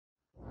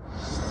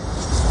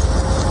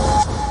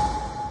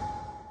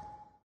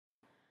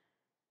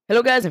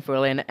Hello guys, I'm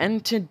Furlan,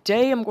 and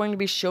today I'm going to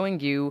be showing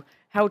you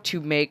how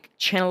to make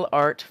channel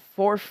art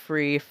for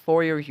free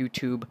for your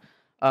YouTube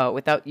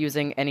without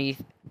using any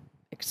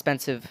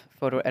expensive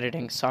photo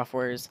editing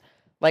softwares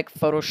like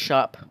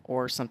Photoshop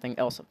or something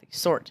else of the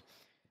sort.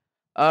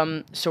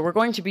 So we're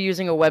going to be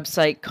using a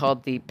website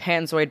called the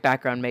Panzoid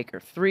Background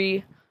Maker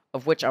 3,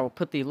 of which I will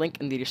put the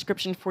link in the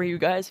description for you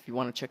guys if you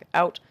want to check it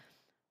out.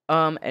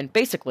 And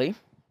basically,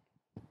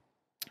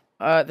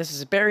 this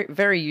is a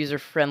very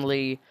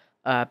user-friendly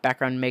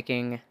background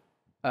making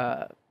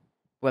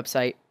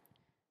website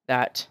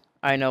that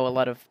I know a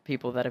lot of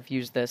people that have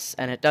used this,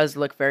 and it does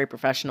look very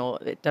professional.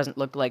 It doesn't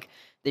look like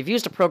they've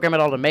used a program at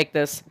all to make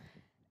this,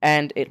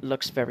 and it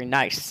looks very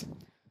nice.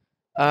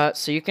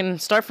 So you can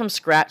start from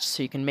scratch,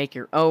 so you can make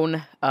your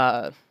own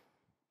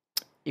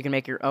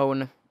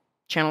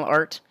channel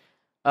art.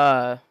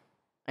 I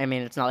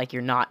mean, it's not like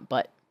you're not,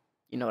 but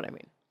you know what I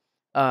mean.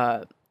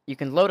 You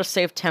can load a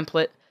saved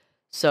template,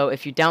 so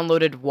if you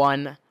downloaded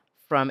one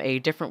from a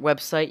different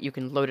website, you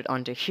can load it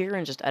onto here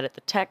and just edit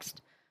the text.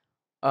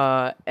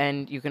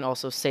 And you can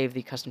also save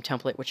the custom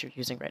template, which you're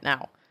using right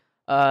now.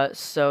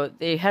 So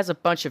it has a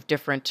bunch of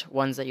different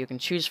ones that you can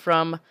choose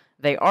from.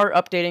 They are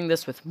updating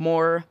this with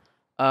more,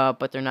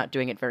 but they're not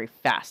doing it very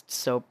fast.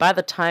 So by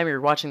the time you're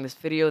watching this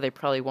video, they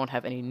probably won't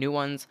have any new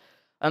ones,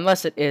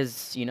 unless it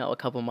is, you know, a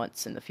couple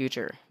months in the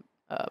future,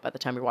 by the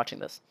time you're watching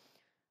this.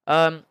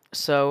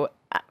 So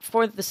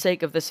for the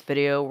sake of this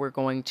video, we're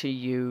going to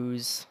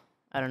use,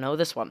 I don't know,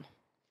 this one.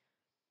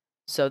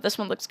 So this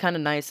one looks kind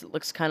of nice. It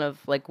looks kind of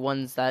like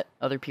ones that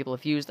other people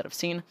have used that I've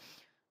seen.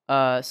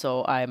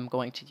 So I'm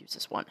going to use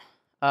this one.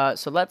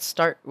 So let's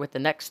start with the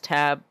next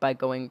tab by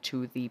going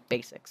to the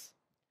basics.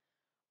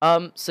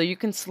 So you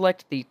can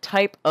select the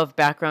type of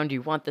background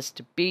you want this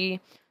to be.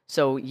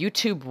 So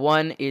YouTube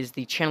 1 is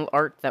the channel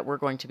art that we're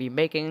going to be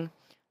making.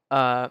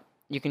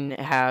 You can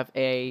have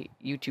a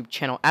YouTube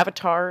channel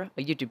avatar,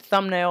 a YouTube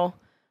thumbnail,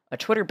 a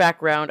Twitter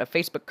background, a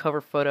Facebook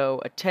cover photo,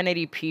 a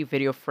 1080p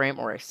video frame,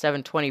 or a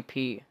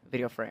 720p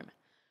video frame.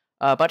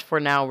 But for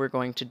now, we're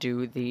going to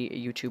do the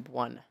YouTube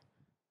 1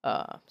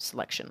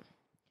 selection.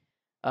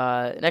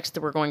 Next,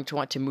 we're going to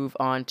want to move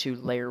on to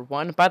layer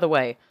 1. By the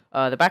way,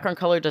 the background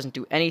color doesn't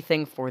do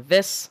anything for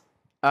this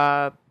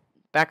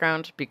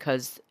background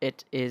because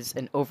it is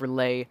an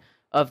overlay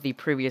of the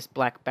previous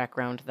black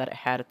background that it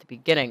had at the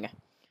beginning.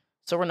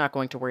 So we're not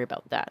going to worry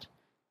about that.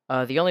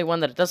 The only one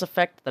that it does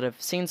affect that I've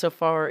seen so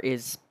far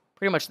is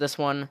pretty much this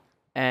one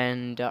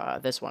and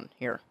this one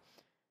here.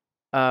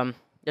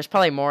 There's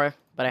probably more,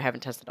 but I haven't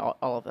tested all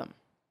of them.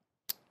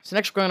 So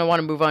next we're going to want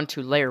to move on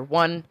to layer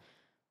 1,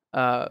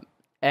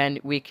 and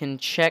we can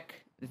select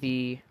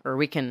the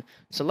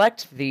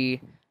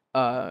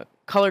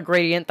color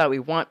gradient that we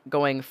want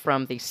going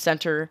from the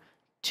center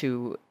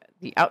to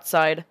the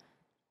outside.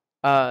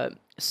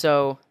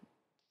 So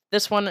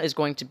this one is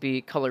going to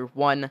be color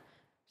 1,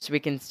 so we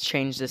can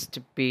change this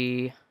to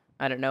be,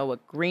 I don't know, a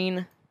green,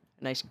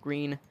 a nice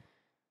green.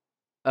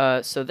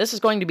 So this is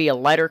going to be a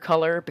lighter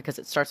color because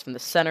it starts from the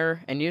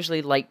center, and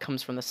usually light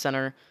comes from the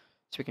center,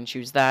 so we can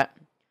choose that.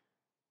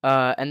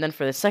 And then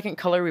for the second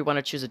color, we want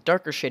to choose a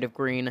darker shade of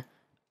green,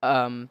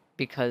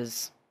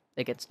 because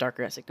it gets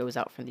darker as it goes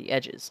out from the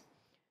edges.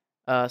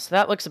 So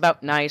that looks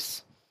about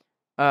nice.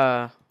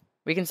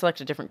 We can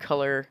select a different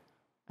color.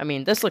 I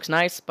mean, this looks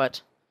nice,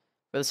 but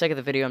for the sake of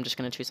the video, I'm just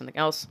going to choose something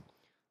else.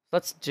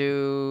 Let's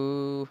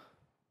do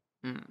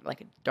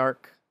like a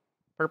dark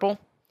purple.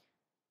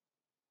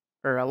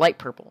 Or a light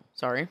purple,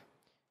 sorry,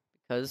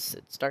 because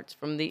it starts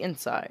from the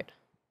inside,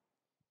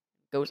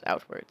 goes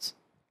outwards.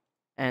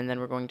 And then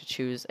we're going to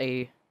choose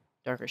a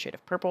darker shade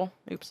of purple.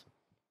 Oops.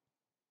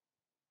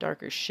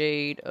 Darker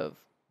shade of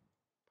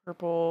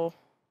purple.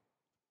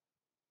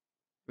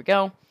 Here we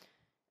go.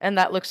 And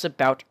that looks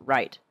about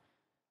right.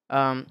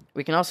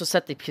 We can also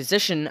set the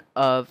position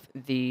of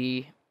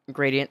the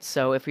gradient,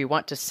 so if we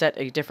want to set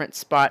a different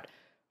spot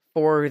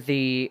for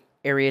the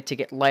area to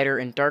get lighter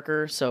and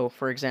darker, so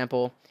for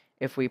example,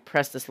 if we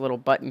press this little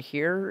button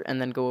here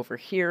and then go over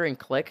here and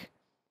click,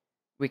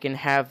 we can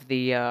have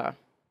the I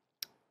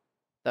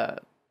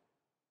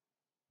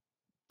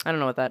don't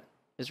know what that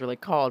is really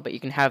called, but you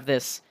can have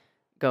this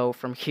go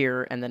from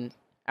here and then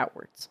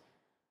outwards.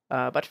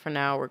 But for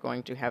now, we're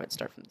going to have it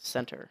start from the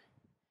center.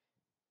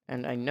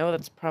 And I know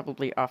that's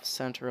probably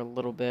off-center a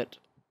little bit,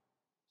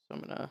 so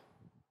I'm gonna...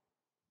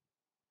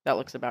 That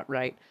looks about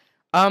right.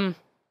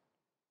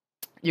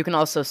 You can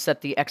also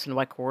set the X and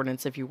Y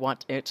coordinates if you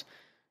want it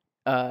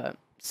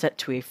set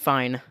to a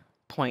fine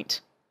point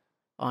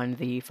on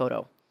the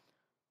photo.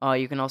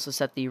 You can also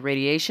set the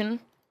radiation,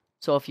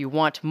 so if you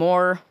want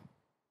more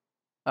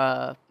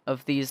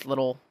of these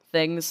little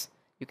things,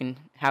 you can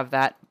have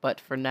that, but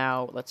for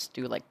now, let's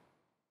do like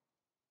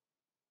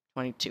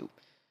 22.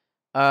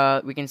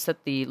 We can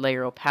set the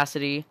layer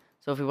opacity,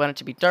 so if we want it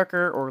to be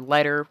darker or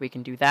lighter, we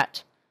can do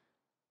that.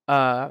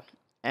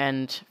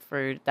 And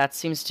for that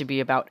seems to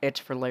be about it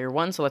for layer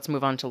 1, so let's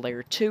move on to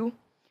layer 2.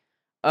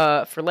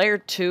 For layer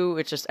 2,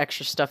 it's just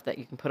extra stuff that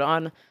you can put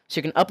on. So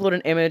you can upload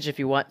an image if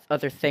you want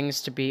other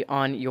things to be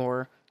on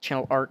your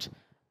channel art.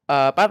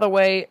 By the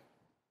way,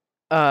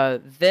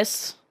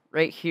 this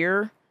right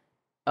here,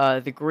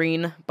 the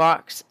green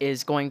box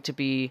is going to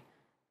be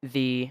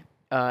the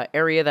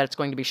area that it's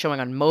going to be showing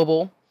on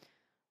mobile.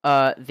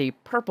 The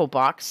purple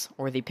box,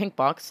 or the pink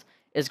box,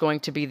 is going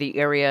to be the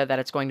area that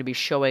it's going to be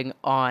showing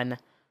on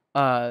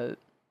the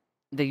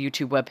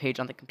YouTube webpage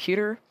on the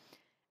computer.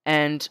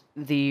 And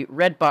the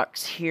red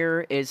box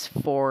here is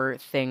for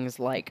things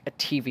like a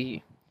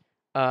TV.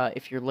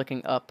 If you're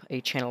looking up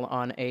a channel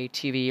on a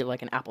TV,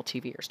 like an Apple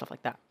TV or stuff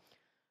like that.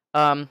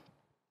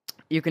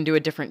 You can do a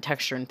different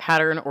texture and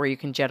pattern, or you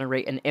can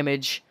generate an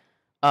image.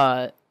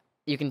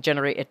 You can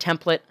generate a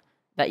template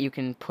that you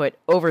can put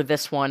over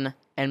this one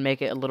and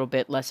make it a little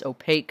bit less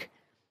opaque.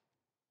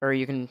 Or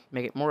you can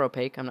make it more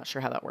opaque. I'm not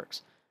sure how that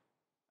works.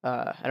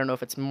 I don't know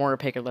if it's more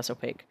opaque or less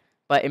opaque.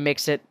 But it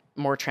makes it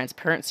more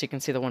transparent so you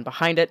can see the one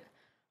behind it.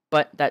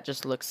 But that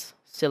just looks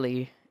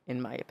silly, in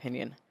my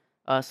opinion.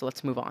 So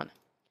let's move on.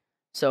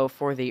 So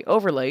for the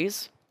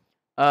overlays,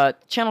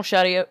 channel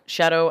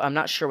shadow, I'm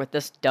not sure what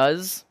this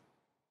does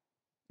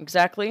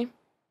exactly.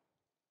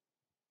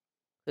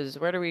 Because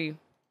where do we...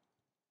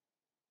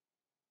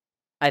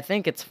 I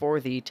think it's for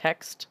the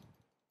text,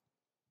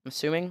 I'm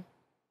assuming.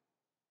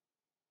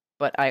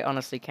 But I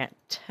honestly can't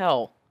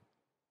tell.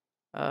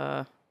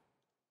 Yeah,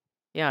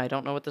 I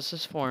don't know what this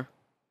is for.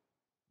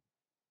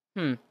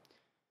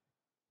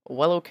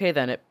 Well, okay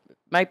then. It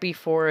might be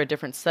for a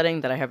different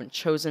setting that I haven't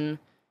chosen.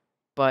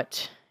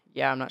 But,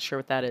 yeah, I'm not sure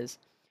what that is.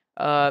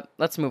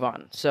 Let's move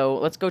on. So,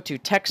 let's go to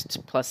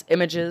text plus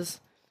images.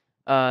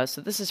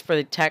 So this is for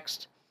the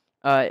text.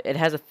 It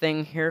has a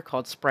thing here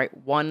called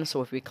Sprite 1.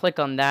 So if we click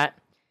on that,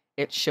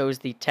 it shows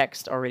the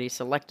text already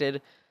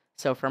selected.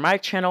 So for my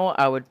channel,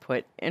 I would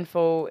put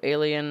info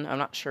alien. I'm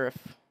not sure if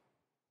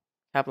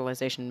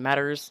capitalization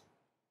matters.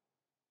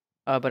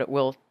 But it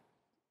will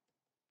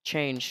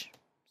change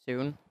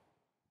soon.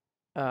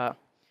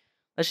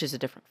 Let's use a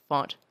different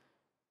font.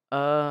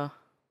 I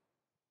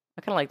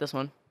kind of like this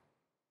one.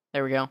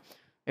 There we go.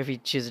 If you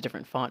choose a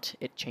different font,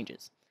 it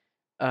changes.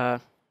 So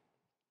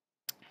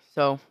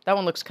that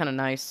one looks kind of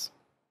nice.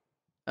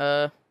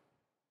 I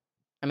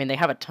mean, they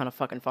have a ton of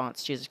fucking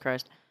fonts. Jesus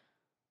Christ.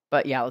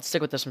 But yeah, let's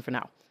stick with this one for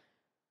now.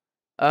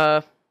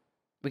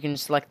 We can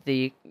select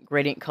the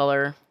gradient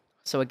color.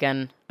 So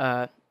again,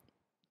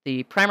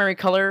 the primary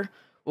color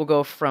will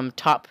go from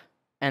top,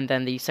 and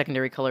then the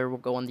secondary color will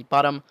go on the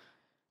bottom.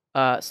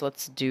 So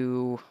let's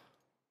do...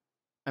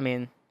 I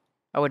mean,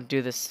 I wouldn't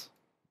do this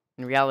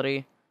in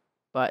reality,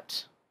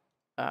 but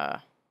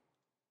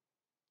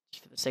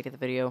just for the sake of the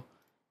video,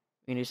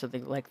 we can do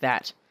something like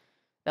that.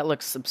 That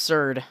looks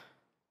absurd,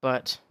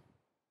 but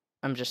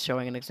I'm just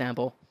showing an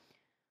example.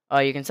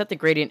 You can set the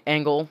gradient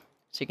angle,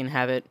 so you can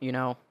have it, you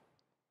know,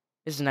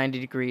 this is 90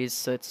 degrees,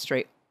 so it's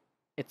straight,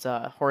 it's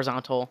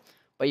horizontal,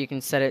 but you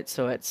can set it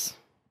so it's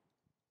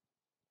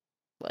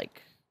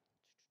like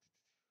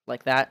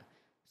that.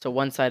 So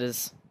one side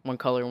is one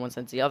color and one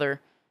side's the other.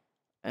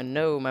 And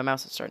no, my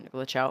mouse is starting to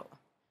glitch out.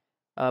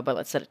 But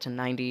let's set it to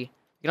 90. You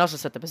can also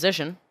set the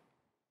position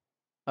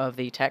of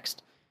the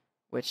text,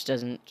 which I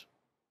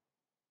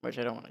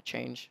don't want to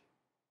change.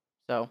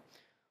 So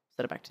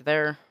set it back to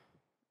there.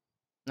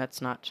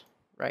 That's not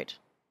right.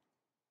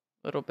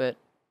 Little bit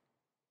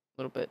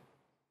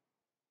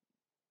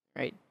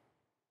right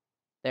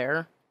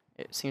there.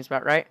 It seems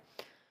about right.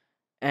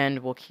 And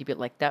we'll keep it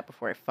like that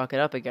before I fuck it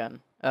up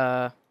again.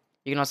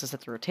 You can also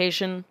set the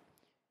rotation.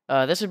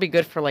 This would be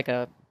good for like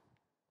a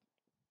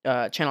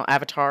channel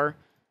avatar.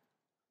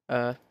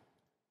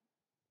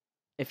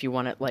 If you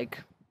want it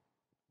like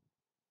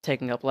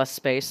taking up less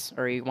space,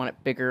 or you want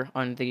it bigger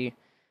on the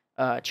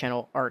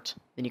channel art,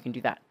 then you can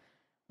do that.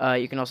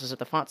 You can also set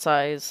the font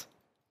size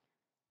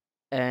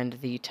and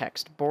the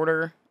text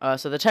border.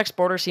 So the text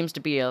border seems to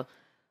be a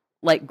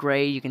light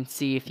gray. You can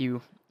see if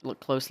you look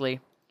closely.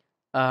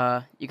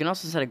 You can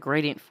also set a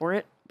gradient for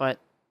it, but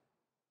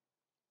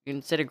you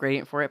can set a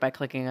gradient for it by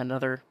clicking in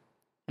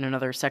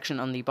another section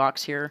on the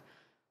box here.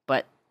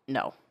 But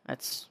no, I'm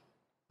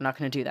not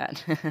going to do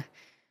that.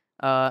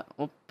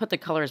 We'll put the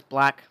color as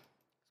black.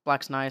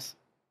 Black's nice.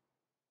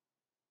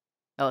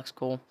 That looks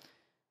cool,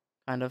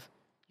 kind of.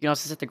 You can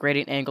also set the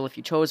gradient angle if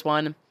you chose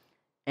one,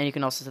 and you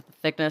can also set the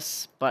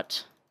thickness,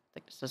 but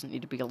thickness doesn't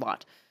need to be a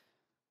lot.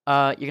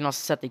 You can also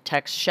set the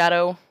text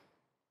shadow,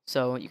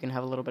 so you can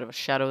have a little bit of a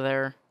shadow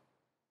there.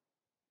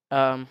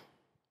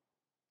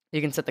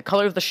 You can set the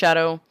color of the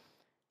shadow.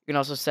 You can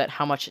also set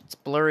how much it's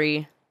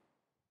blurry.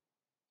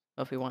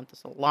 So if we want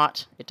this a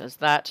lot, it does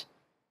that.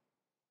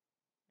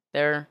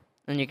 There.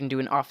 And you can do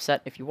an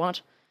offset if you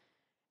want.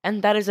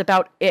 And that is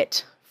about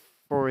it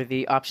for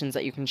the options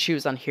that you can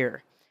choose on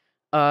here.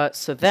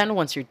 So then,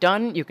 once you're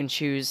done, you can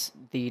choose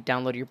the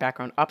download your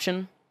background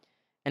option.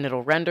 And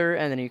it'll render,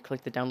 and then you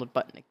click the download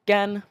button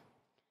again.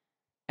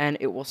 And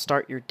it will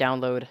start your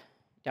download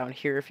down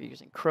here if you're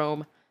using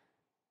Chrome.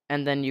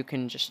 And then you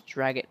can just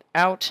drag it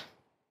out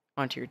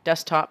onto your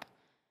desktop.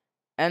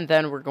 And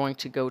then we're going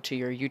to go to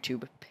your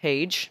YouTube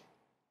page.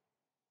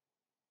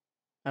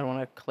 I don't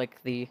want to click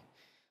the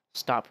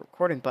stop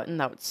recording button.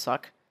 That would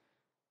suck.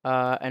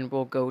 and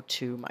we'll go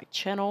to my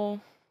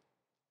channel.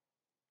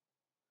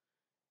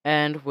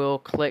 And we'll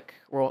click,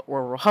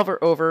 we'll hover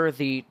over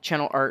the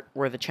channel art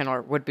where the channel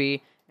art would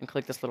be, and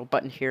click this little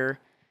button here.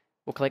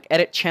 We'll click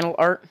Edit Channel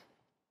Art,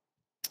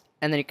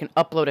 and then you can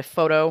upload a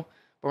photo,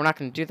 but we're not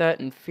going to do that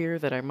in fear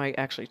that I might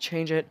actually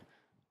change it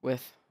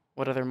with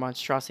what other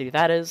monstrosity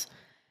that is.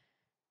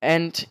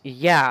 And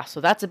yeah,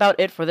 so that's about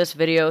it for this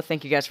video.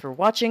 Thank you guys for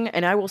watching,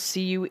 and I will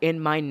see you in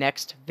my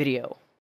next video.